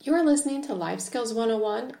You're listening to Life Skills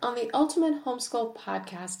 101 on the Ultimate Homeschool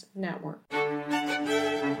Podcast Network.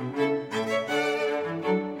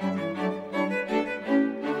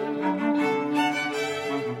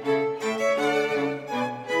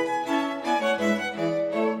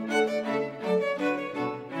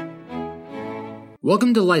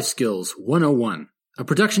 Welcome to Life Skills 101, a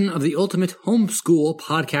production of the Ultimate Homeschool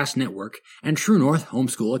Podcast Network and True North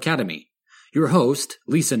Homeschool Academy. Your host,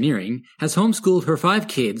 Lisa Nearing, has homeschooled her 5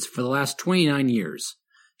 kids for the last 29 years.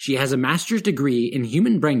 She has a master's degree in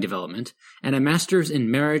human brain development and a master's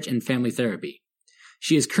in marriage and family therapy.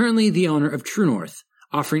 She is currently the owner of True North,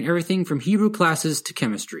 offering everything from Hebrew classes to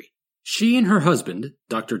chemistry. She and her husband,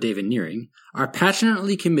 Dr. David Nearing, are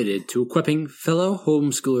passionately committed to equipping fellow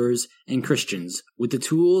homeschoolers and Christians with the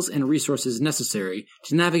tools and resources necessary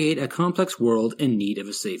to navigate a complex world in need of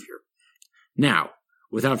a savior. Now,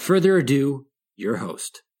 without further ado, your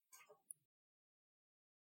host.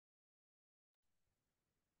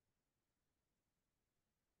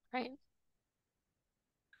 Right.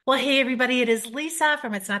 Well, hey, everybody, it is Lisa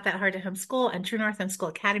from It's Not That Hard to Homeschool and True North Homeschool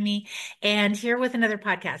Academy, and here with another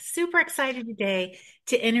podcast. Super excited today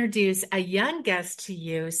to introduce a young guest to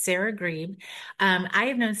you, Sarah Grebe. I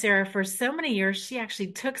have known Sarah for so many years. She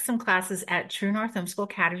actually took some classes at True North Homeschool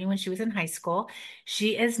Academy when she was in high school.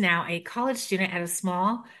 She is now a college student at a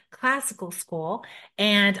small classical school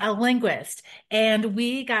and a linguist. And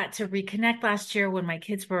we got to reconnect last year when my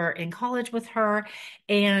kids were in college with her.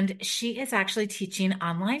 And she is actually teaching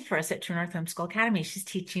online for us at True North Homeschool Academy. She's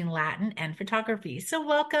teaching Latin and photography. So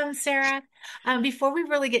welcome, Sarah. Before we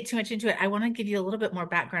really get too much into it, I want to give you a little bit more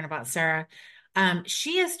background about Sarah.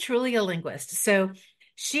 She is truly a linguist. So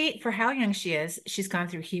for how young she is, she's gone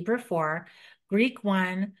through Hebrew 4, Greek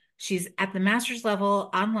 1. She's at the master's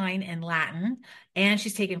level online in Latin, and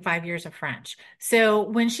she's taken 5 years of French. So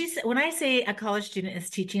when I say a college student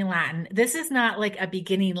is teaching Latin, this is not like a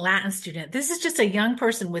beginning Latin student. This is just a young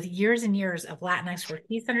person with years and years of Latin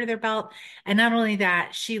expertise under their belt. And not only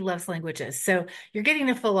that, she loves languages. So you're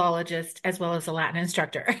getting a philologist as well as a Latin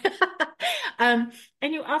instructor.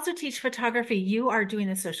 And you also teach photography. You are doing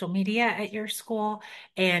the social media at your school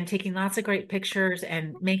and taking lots of great pictures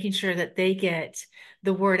and making sure that they get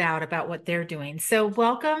the word out about what they're doing. So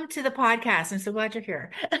welcome to the podcast. I'm so glad you're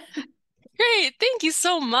here. Great. Thank you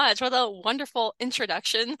so much. What a wonderful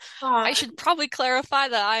introduction. I should probably clarify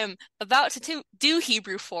that I am about to do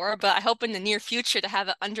Hebrew 4, but I hope in the near future to have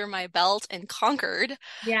it under my belt and conquered.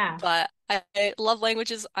 Yeah. But I love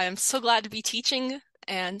languages. I am so glad to be teaching,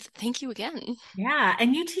 and thank you again. Yeah.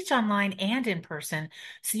 And you teach online and in person.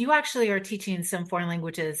 So you actually are teaching some foreign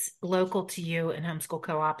languages local to you in homeschool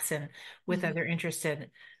co-ops and with other interested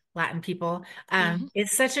Latin people.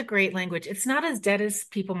 It's such a great language. It's not as dead as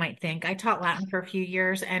people might think. I taught Latin for a few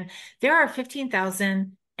years, and there are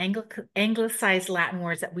 15,000 anglicized Latin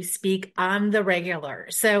words that we speak on the regular.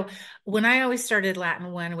 So when I always started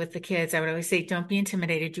Latin 1 with the kids, I would always say, don't be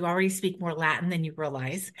intimidated. You already speak more Latin than you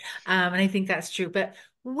realize. And I think that's true. But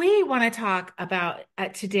we want to talk about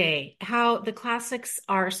today how the classics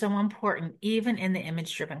are so important, even in the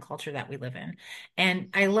image-driven culture that we live in. And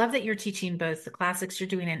I love that you're teaching both the classics. You're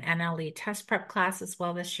doing an NLE test prep class as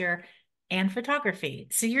well this year and photography.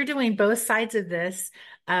 So you're doing both sides of this.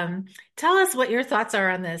 Tell us what your thoughts are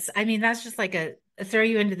on this. I mean, that's just like a throw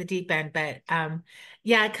you into the deep end, but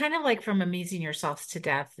yeah, kind of like from Amusing Yourselves to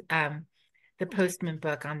Death. The Postman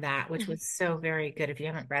book on that, which was so very good. If you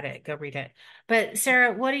haven't read it, go read it. But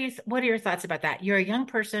Sarah, what are your thoughts about that? You're a young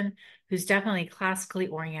person who's definitely classically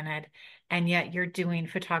oriented, and yet you're doing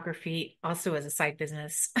photography also as a side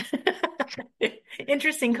business.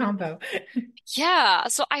 Interesting combo. Yeah,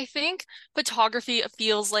 so I think photography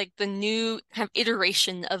feels like the new kind of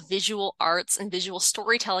iteration of visual arts and visual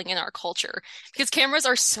storytelling in our culture because cameras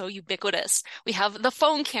are so ubiquitous. We have the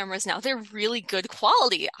phone cameras now. They're really good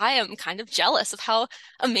quality. I am kind of jealous of how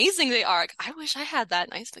amazing they are. Like, I wish I had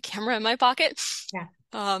that nice camera in my pocket.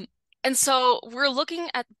 Yeah. And so we're looking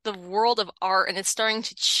at the world of art and it's starting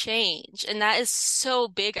to change. And that is so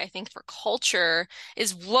big, I think, for culture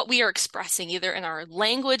is what we are expressing either in our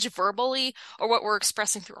language verbally or what we're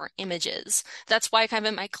expressing through our images. That's why kind of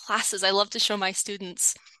in my classes, I love to show my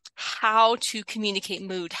students how to communicate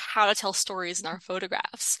mood, how to tell stories in our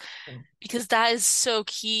photographs, because that is so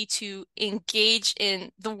key to engage in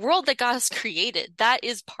the world that God has created. That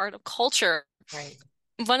is part of culture. Right.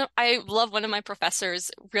 I love one of my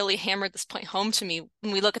professors really hammered this point home to me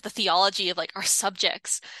when we look at the theology of like our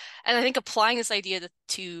subjects. And I think applying this idea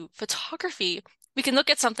to photography, we can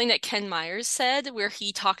look at something that Ken Myers said, where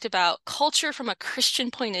he talked about culture from a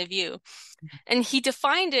Christian point of view. And he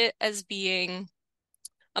defined it as being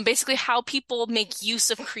basically how people make use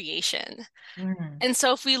of creation. Mm. And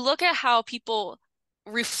so if we look at how people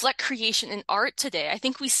reflect creation in art today, I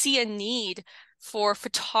think we see a need for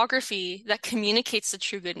photography that communicates the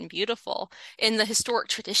true, good, and beautiful in the historic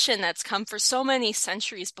tradition that's come for so many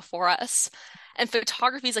centuries before us. And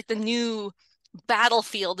photography is like the new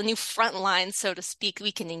battlefield, the new front line, so to speak,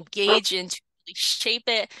 we can engage in to really shape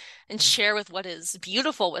it and share with what is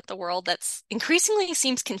beautiful with the world that's increasingly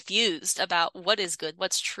seems confused about what is good,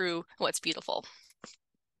 what's true, what's beautiful.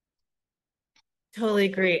 Totally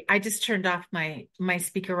agree. I just turned off my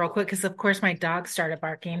speaker real quick because of course my dog started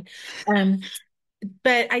barking. Um,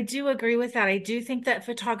 But I do agree with that. I do think that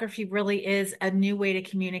photography really is a new way to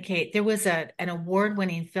communicate. There was an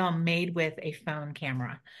award-winning film made with a phone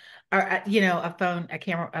camera, or a phone, a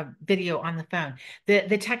camera, a video on the phone.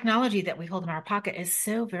 The technology that we hold in our pocket is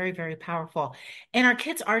so very, very powerful. And our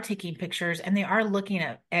kids are taking pictures and they are looking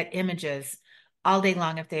at images all day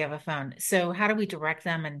long if they have a phone. So how do we direct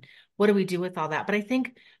them and what do we do with all that? But I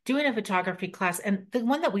think doing a photography class, and the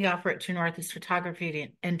one that we offer at True North is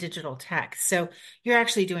photography and digital tech. So you're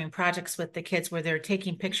actually doing projects with the kids where they're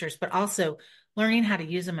taking pictures, but also learning how to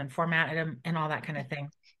use them and format them and all that kind of thing.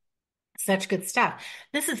 Such good stuff.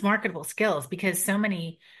 This is marketable skills because so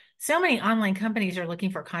many online companies are looking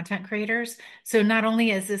for content creators. So not only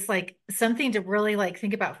is this like something to really like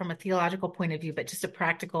think about from a theological point of view, but just a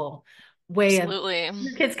practical way of Absolutely.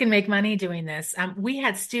 your kids can make money doing this. We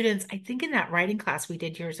had students, I think in that writing class we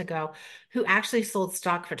did years ago, who actually sold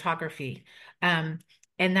stock photography. Um,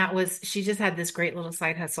 and that was, she just had this great little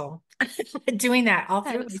side hustle doing that all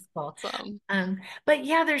That through high is school. awesome. But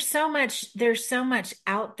yeah, there's so much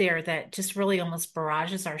out there that just really almost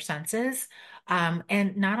barrages our senses.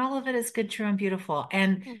 And not all of it is good, true, and beautiful.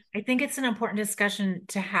 And I think it's an important discussion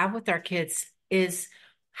to have with our kids is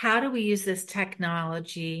how do we use this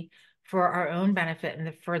technology for our own benefit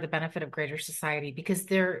and for the benefit of greater society? Because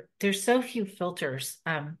there's so few filters,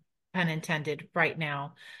 pun intended, right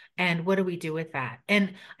now. And what do we do with that?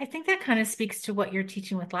 And I think that kind of speaks to what you're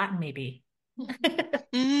teaching with Latin, maybe.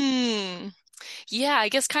 Mm. Yeah, I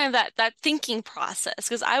guess kind of that thinking process,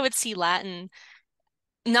 because I would see Latin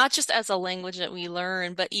not just as a language that we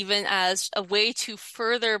learn, but even as a way to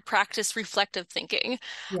further practice reflective thinking.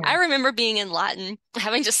 I Yeah, remember being in Latin,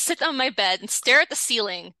 having to sit on my bed and stare at the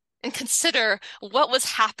ceiling and consider what was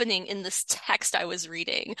happening in this text I was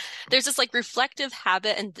reading. There's this like reflective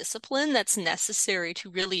habit and discipline that's necessary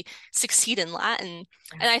to really succeed in Latin.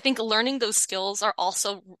 yeah, And I think learning those skills are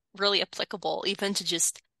also really applicable, even to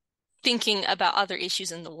just thinking about other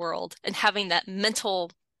issues in the world and having that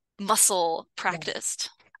mental muscle yeah.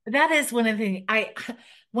 practiced. That is one of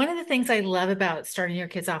the things I love about starting your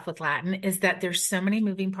kids off with Latin is that there's so many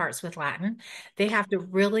moving parts with Latin. They have to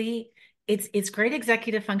really, it's great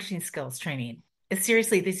executive functioning skills training.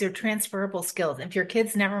 Seriously, these are transferable skills. If your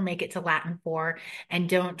kids never make it to Latin 4 and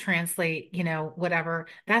don't translate, whatever,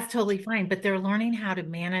 that's totally fine. But they're learning how to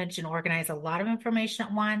manage and organize a lot of information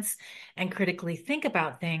at once and critically think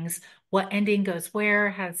about things. What ending goes where?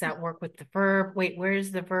 How does that work with the verb? Wait,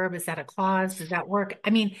 where's the verb? Is that a clause? Does that work? I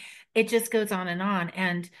mean, it just goes on and on.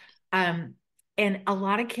 Um, and a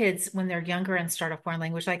lot of kids, when they're younger and start a foreign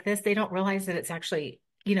language like this, they don't realize that it's actually,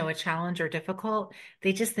 a challenge or difficult.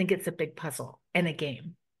 They just think it's a big puzzle and a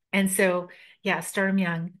game. And so, yeah, start them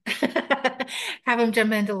young. Have them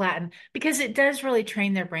jump into Latin because it does really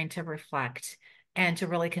train their brain to reflect and to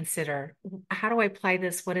really consider how do I apply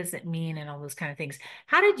this? What does it mean? And all those kind of things.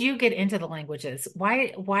 How did you get into the languages?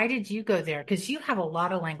 Why did you go there? Because you have a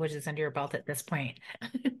lot of languages under your belt at this point.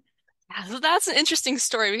 Yeah, so that's an interesting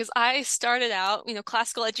story because I started out,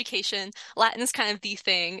 classical education. Latin is kind of the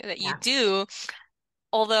thing that you Yeah. do.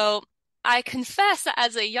 Although I confess that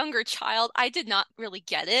as a younger child, I did not really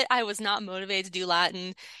get it. I was not motivated to do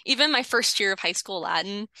Latin. Even my first year of high school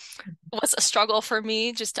Latin was a struggle for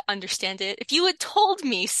me just to understand it. If you had told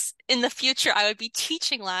me in the future I would be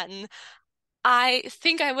teaching Latin, I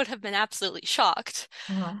think I would have been absolutely shocked.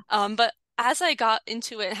 Uh-huh. But as I got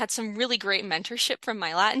into it and had some really great mentorship from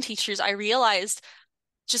my Latin teachers, I realized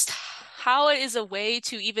just how it is a way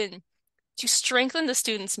to even to strengthen the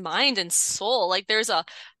student's mind and soul. Like there's a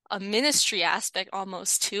ministry aspect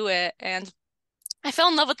almost to it. And I fell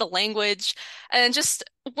in love with the language. And just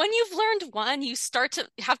when you've learned one, you start to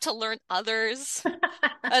have to learn others.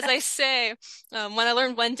 As I say, when I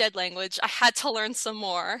learned one dead language, I had to learn some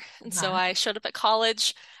more. And so Uh-huh. I showed up at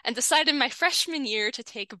college and decided my freshman year to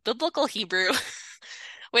take biblical Hebrew,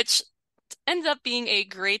 which ended up being a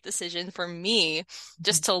great decision for me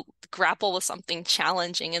Mhm. just to grapple with something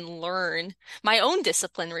challenging and learn my own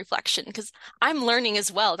discipline reflection because I'm learning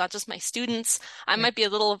as well, not just my students. I Right. might be a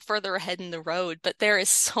little further ahead in the road, but there is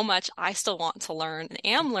so much I still want to learn and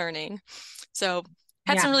am learning. So,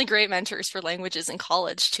 had Yeah. some really great mentors for languages in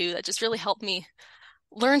college too that just really helped me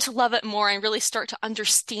learn to love it more and really start to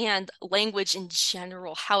understand language in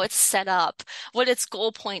general, how it's set up, what its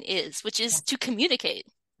goal point is, which is to communicate.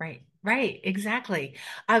 Right, right, exactly.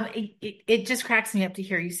 It just cracks me up to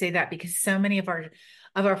hear you say that because so many of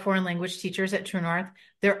our foreign language teachers at True North,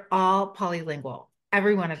 they're all polylingual,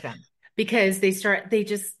 every one of them, because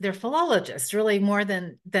they're philologists really more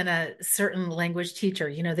than a certain language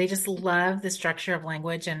teacher. They just love the structure of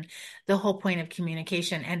language and the whole point of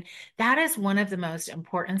communication. And that is one of the most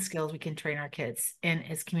important skills we can train our kids in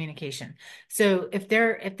is communication. So if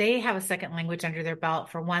they have a second language under their belt,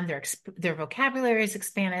 for one, their vocabulary is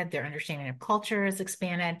expanded, their understanding of culture is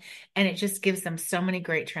expanded, and it just gives them so many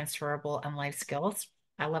great transferable and life skills.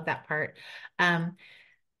 I love that part. Um,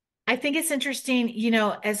 I think it's interesting,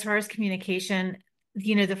 as far as communication,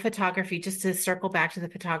 the photography, just to circle back to the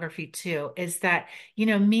photography too, is that,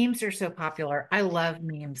 memes are so popular. I love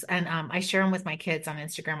memes and I share them with my kids on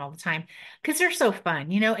Instagram all the time because they're so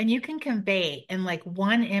fun, and you can convey in like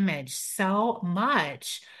one image so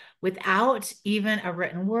much without even a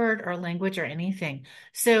written word or language or anything.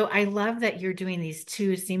 So I love that you're doing these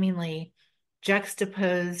two seemingly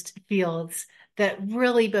juxtaposed fields that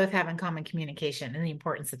really both have in common communication and the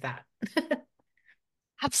importance of that.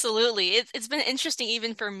 Absolutely. It's been interesting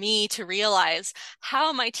even for me to realize how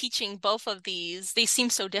am I teaching both of these? They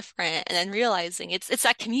seem so different, and then realizing it's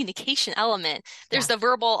that communication element. There's Yeah, the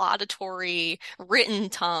verbal, auditory, written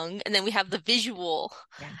tongue, and then we have the visual.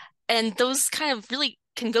 yeah, And those kind of really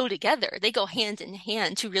can go together. They go hand in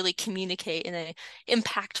hand to really communicate in a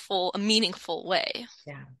impactful, a meaningful way.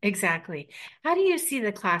 yeah, exactly. How do you see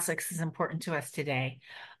the classics as important to us today?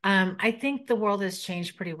 I think the world has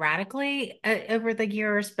changed pretty radically over the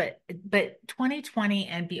years, but 2020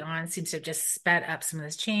 and beyond seems to have just sped up some of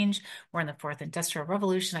this change. We're in the fourth industrial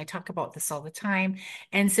revolution. I talk about this all the time.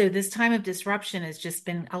 And so this time of disruption has just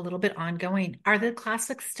been a little bit ongoing. Are the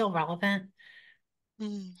classics still relevant?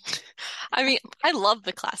 Mm. I mean, I love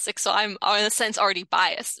the classics, so I'm in a sense already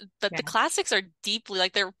biased, but Yeah, the classics are deeply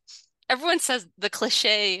like they're everyone says the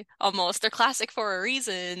cliche almost, they're classic for a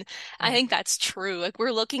reason. I right. think that's true. Like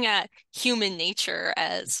we're looking at human nature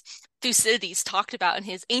as Thucydides talked about in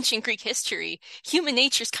his ancient Greek history. Human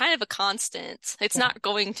nature is kind of a constant. It's Yeah, not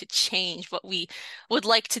going to change what we would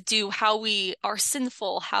like to do, how we are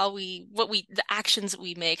sinful, the actions that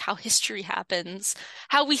we make, how history happens,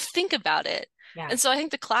 how we think about it. yeah, And so I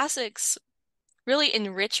think the classics really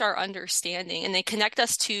enrich our understanding and they connect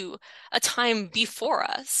us to a time before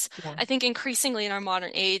us. yeah, I think increasingly in our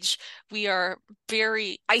modern age, we are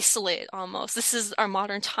very isolated almost. This is our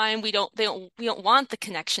modern time. We don't want the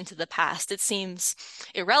connection to the past. It seems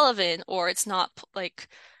irrelevant or it's not like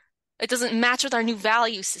it doesn't match with our new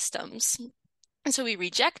value systems. And so we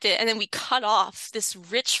reject it and then we cut off this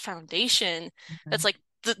rich foundation that's mhm, like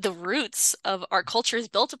the roots of our culture is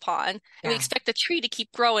built upon. And we yeah, expect the tree to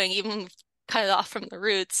keep growing even when we've cut it off from the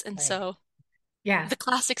roots. And right. so Yeah, the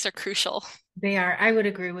classics are crucial. they are. I would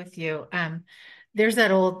agree with you. Let's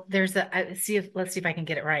see if I can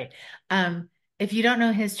get it right. If you don't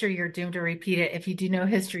know history, you're doomed to repeat it. If you do know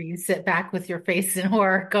history, you sit back with your face in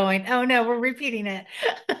horror going, oh no, we're repeating it.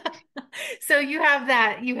 So you have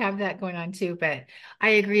that going on too. But I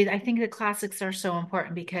agree. I think the classics are so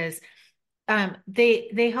important because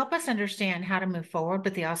they help us understand how to move forward,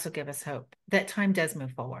 but they also give us hope that time does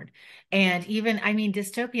move forward. And even, I mean,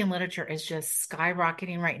 dystopian literature is just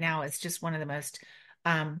skyrocketing right now. It's just one of the most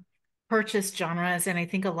um, purchased genres. And I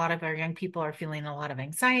think a lot of our young people are feeling a lot of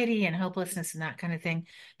anxiety and hopelessness and that kind of thing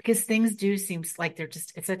because things do seem like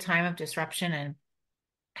it's a time of disruption. And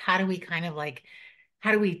how do we kind of like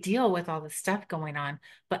how do we deal with all the stuff going on?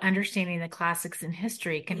 But understanding the classics in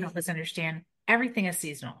history can help us understand everything is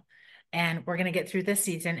seasonal. And we're going to get through this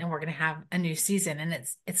season and we're going to have a new season and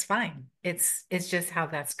it's fine. It's just how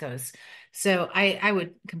that goes. So I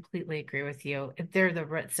would completely agree with you. They're the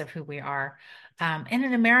roots of who we are. And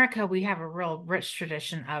in America, we have a real rich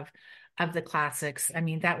tradition of the classics. I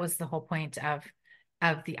mean, that was the whole point of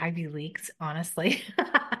the Ivy Leagues, honestly.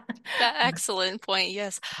 Yeah, excellent point.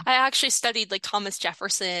 Yes. I actually studied like Thomas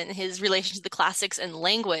Jefferson, his relation to the classics and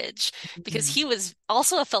language, because Mhm. he was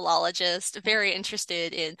also a philologist, very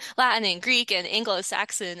interested in Latin and Greek and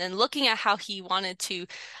Anglo-Saxon and looking at how he wanted to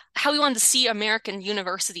see American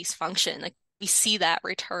universities function. Like we see that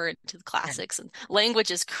return to the Yeah. classics and language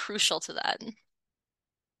is crucial to that.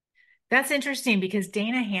 That's interesting because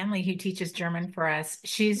Dana Hanley, who teaches German for us,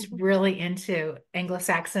 she's really into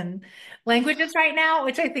Anglo-Saxon languages right now,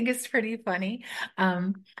 which I think is pretty funny.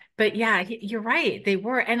 Um, but yeah, you're right. They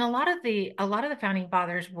were, and a lot of the founding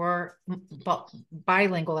fathers were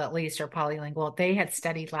bilingual at least or polylingual. They had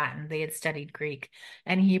studied Latin, they had studied Greek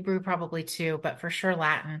and Hebrew probably too, but for sure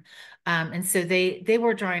Latin. And so they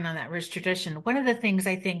were drawing on that rich tradition. One of the things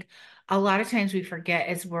I think a lot of times we forget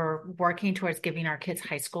as we're working towards giving our kids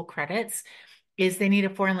high school credits is they need a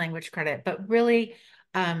foreign language credit, but really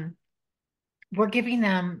um, we're giving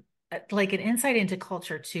them like an insight into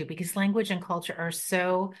culture too, because language and culture are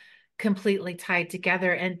so completely tied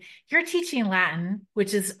together. And you're teaching Latin,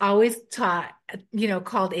 which is always taught,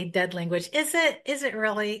 called a dead language. Is it? Is it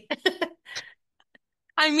really?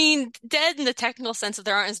 I mean, dead in the technical sense of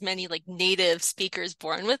there aren't as many like native speakers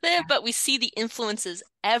born with it, but we see the influences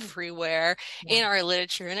everywhere Yeah, in our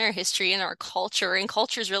literature, in our history, in our culture, and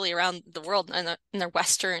cultures really around the world and in the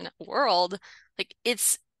Western world. Like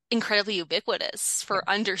it's incredibly ubiquitous yeah, for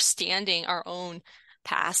understanding our own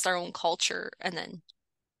past, our own culture, and then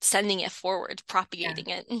sending it forward, yeah. propagating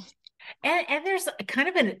it. And there's kind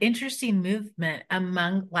of an interesting movement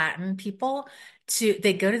among Latin people to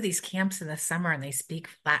they go to these camps in the summer and they speak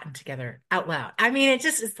Latin together out loud. I mean,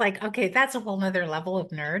 it's like, okay, that's a whole nother level of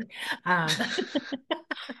nerd. Um,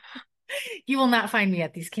 you will not find me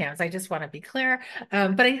at these camps. I just want to be clear.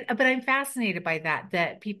 But I'm fascinated by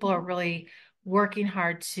that people are really working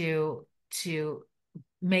hard to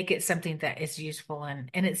make it something that is useful and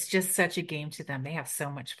it's just such a game to them. They have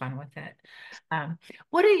so much fun with it.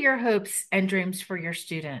 What are your hopes and dreams for your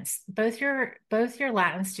students, both your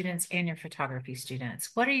Latin students and your photography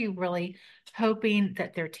students? What are you really hoping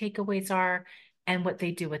that their takeaways are and what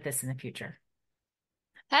they do with this in the future?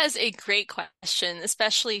 That is a great question,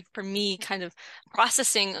 especially for me, kind of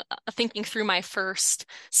processing, thinking through my first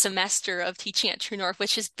semester of teaching at True North,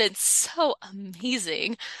 which has been so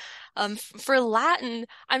amazing. For Latin,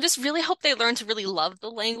 I just really hope they learn to really love the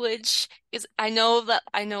language because I know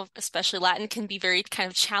especially Latin can be very kind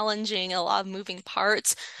of challenging, a lot of moving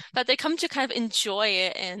parts, but they come to kind of enjoy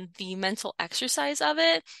it and the mental exercise of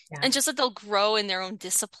it, Yeah, and just that they'll grow in their own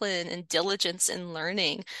discipline and diligence in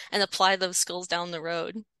learning and apply those skills down the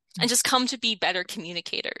road and just come to be better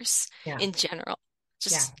communicators yeah, in general. yeah,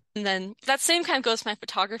 Just and then that same kind of goes to my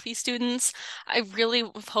photography students. I really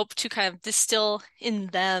hope to kind of distill in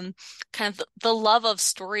them kind of the love of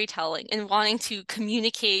storytelling and wanting to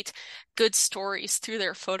communicate good stories through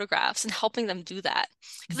their photographs and helping them do that.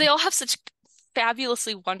 Because they all have such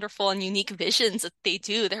fabulously wonderful and unique visions that they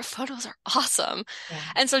do. Their photos are awesome. yeah.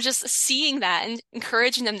 And so just seeing that and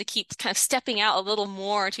encouraging them to keep kind of stepping out a little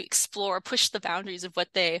more to explore, push the boundaries of what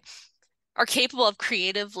they are capable of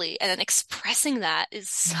creatively and then expressing that is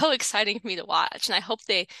so exciting for me to watch. And I hope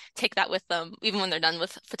they take that with them even when they're done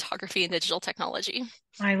with photography and digital technology.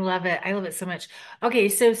 I love it. I love it so much. Okay,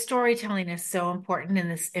 so storytelling is so important in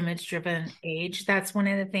this image-driven age. That's one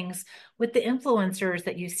of the things with the influencers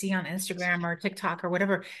that you see on Instagram or TikTok or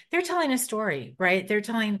whatever. They're telling a story, right? They're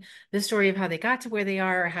telling the story of how they got to where they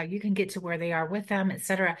are, or how you can get to where they are with them, et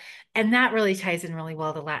cetera. And that really ties in really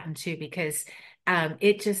well to Latin too, because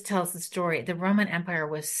it just tells the story. The Roman Empire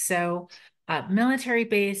was so military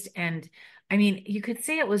based and I mean, you could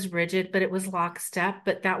say it was rigid, but it was lockstep.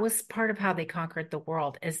 But that was part of how they conquered the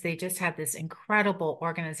world, is they just had this incredible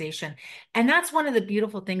organization. And that's one of the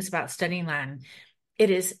beautiful things about studying Latin. It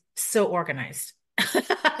is so organized.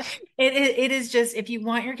 It is just, if you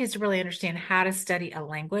want your kids to really understand how to study a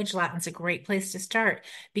language, Latin's a great place to start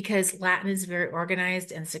because Latin is very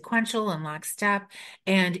organized and sequential and lockstep,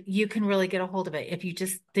 and you can really get a hold of it. If you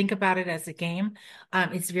just think about it as a game,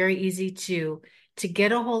 it's very easy to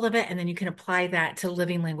get a hold of it, and then you can apply that to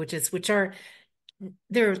living languages, which are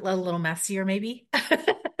they're a little messier maybe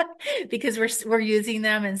because we're using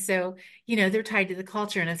them, and so they're tied to the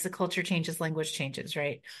culture, and as the culture changes, language changes,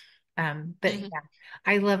 right? But Mhm. yeah,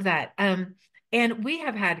 I love that. And we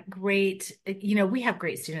have had great, we have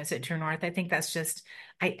great students at True North. I think that's just,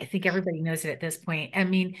 I think everybody knows it at this point. I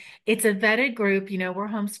mean, it's a vetted group. We're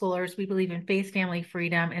homeschoolers. We believe in faith, family,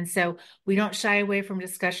 freedom. And so we don't shy away from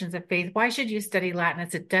discussions of faith. Why should you study Latin?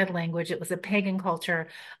 It's a dead language. It was a pagan culture.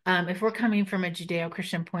 If we're coming from a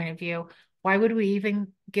Judeo-Christian point of view, why would we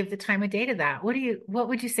even give the time of day to that? What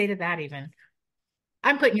would you say to that even?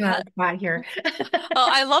 I'm putting you on Uh, the spot here. oh,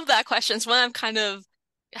 I love that question. It's one I've kind of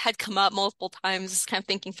had come up multiple times, kind of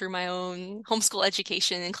thinking through my own homeschool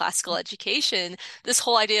education and classical education. This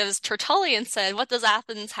whole idea, as Tertullian said, what does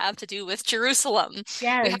Athens have to do with Jerusalem? We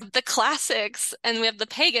Yes. have the classics and we have the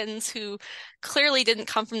pagans who clearly didn't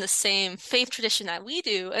come from the same faith tradition that we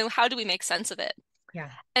do. And how do we make sense of it? Yeah.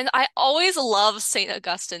 And I always love St.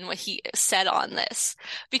 Augustine, what he said on this,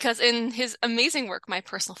 because in his amazing work, my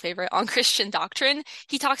personal favorite on Christian doctrine,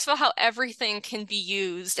 he talks about how everything can be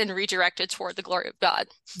used and redirected toward the glory of God.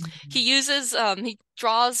 Mhm. He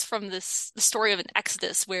draws from the story of an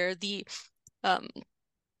Exodus where the um,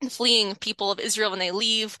 fleeing people of Israel, when they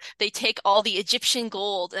leave, they take all the Egyptian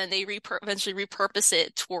gold and they eventually repurpose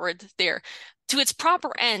it to its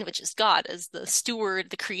proper end, which is God as the steward,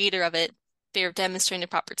 the creator of it. They're demonstrating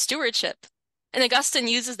proper stewardship. And Augustine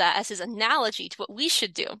uses that as his analogy to what we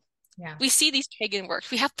should do. Yeah. We see these pagan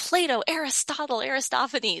works. We have Plato, Aristotle,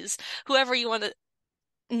 Aristophanes, whoever you want to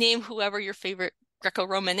name, whoever your favorite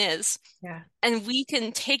Greco-Roman is. Yeah. And we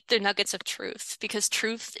can take their nuggets of truth because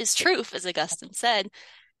truth is truth, as Augustine said,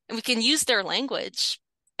 and we can use their language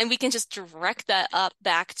and we can just direct that up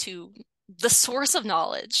back to the source of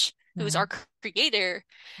knowledge, who is Mhm. our creator,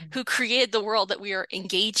 who created the world that we are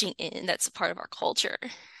engaging in, that's a part of our culture.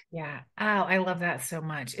 Yeah. Oh, I love that so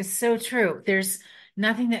much. It's so true. There's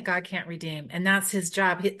nothing that God can't redeem, and that's his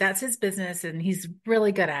job. That's his business, and he's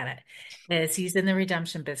really good at it. Is he's in the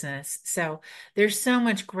redemption business. So there's so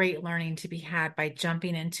much great learning to be had by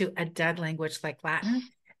jumping into a dead language like Latin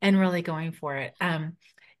and really going for it.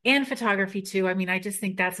 And photography too. I mean, I just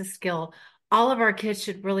think that's a skill all of our kids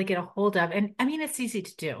should really get a hold of. And I mean, it's easy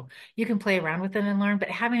to do. You can play around with it and learn, but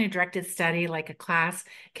having a directed study like a class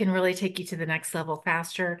can really take you to the next level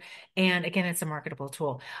faster. And again, it's a marketable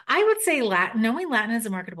tool. I would say knowing Latin is a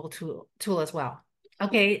marketable tool as well.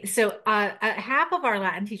 Okay, so half of our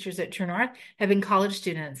Latin teachers at True North have been college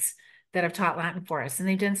students that have taught Latin for us, and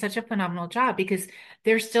they've done such a phenomenal job because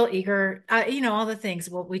they're still eager. All the things.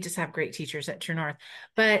 Well, we just have great teachers at True North,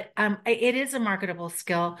 but it is a marketable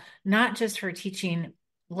skill, not just for teaching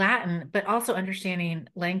Latin, but also understanding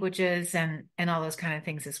languages and all those kind of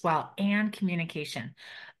things as well, and communication.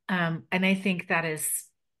 And I think that is,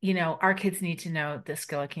 our kids need to know the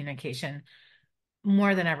skill of communication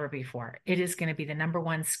more than ever before. It is going to be the number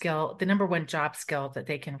one skill, the number one job skill that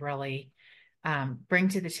they can really bring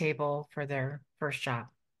to the table for their first job,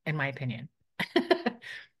 in my opinion.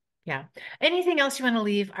 Yeah. Anything else you want to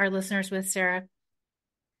leave our listeners with, Sarah?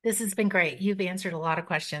 This has been great. You've answered a lot of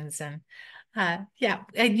questions and yeah,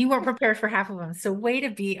 and you weren't prepared for half of them. So way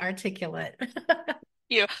to be articulate.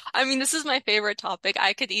 You, I mean, this is my favorite topic.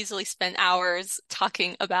 I could easily spend hours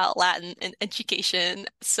talking about Latin and education.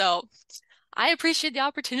 So I appreciate the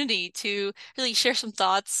opportunity to really share some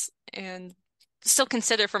thoughts and still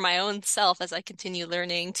consider for my own self as I continue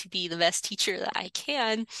learning to be the best teacher that I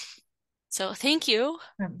can. So thank you.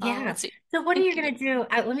 Yeah. Let's see. So what are Thank you you. going to do?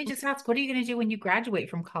 Let me just ask, what are you going to do when you graduate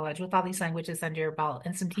from college with all these languages under your belt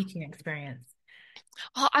and some teaching experience?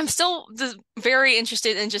 Well, I'm still very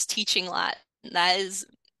interested in just teaching Latin. That is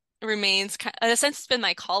remains in a sense it's been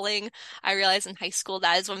my calling. I realized in high school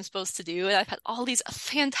that is what I'm supposed to do, and I've had all these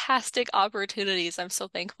fantastic opportunities I'm so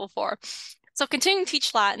thankful for. So continuing to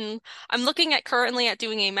teach Latin. I'm looking at currently at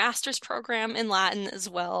doing a master's program in Latin as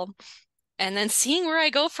well, and then seeing where I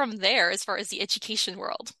go from there as far as the education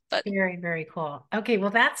world. But Very, very cool. Okay, well,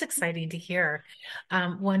 that's exciting to hear.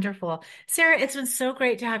 Wonderful. Sarah, it's been so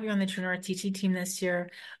great to have you on the True North teaching team this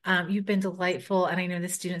year. You've been delightful, and I know the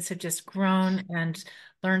students have just grown and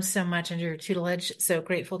learned so much under your tutelage. So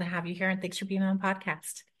grateful to have you here, and thanks for being on the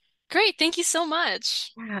podcast. great, thank you so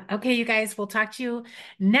much. Yeah. Okay, you guys, we'll talk to you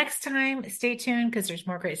next time. Stay tuned because there's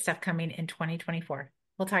more great stuff coming in 2024.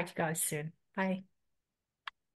 We'll talk to you guys soon. Bye.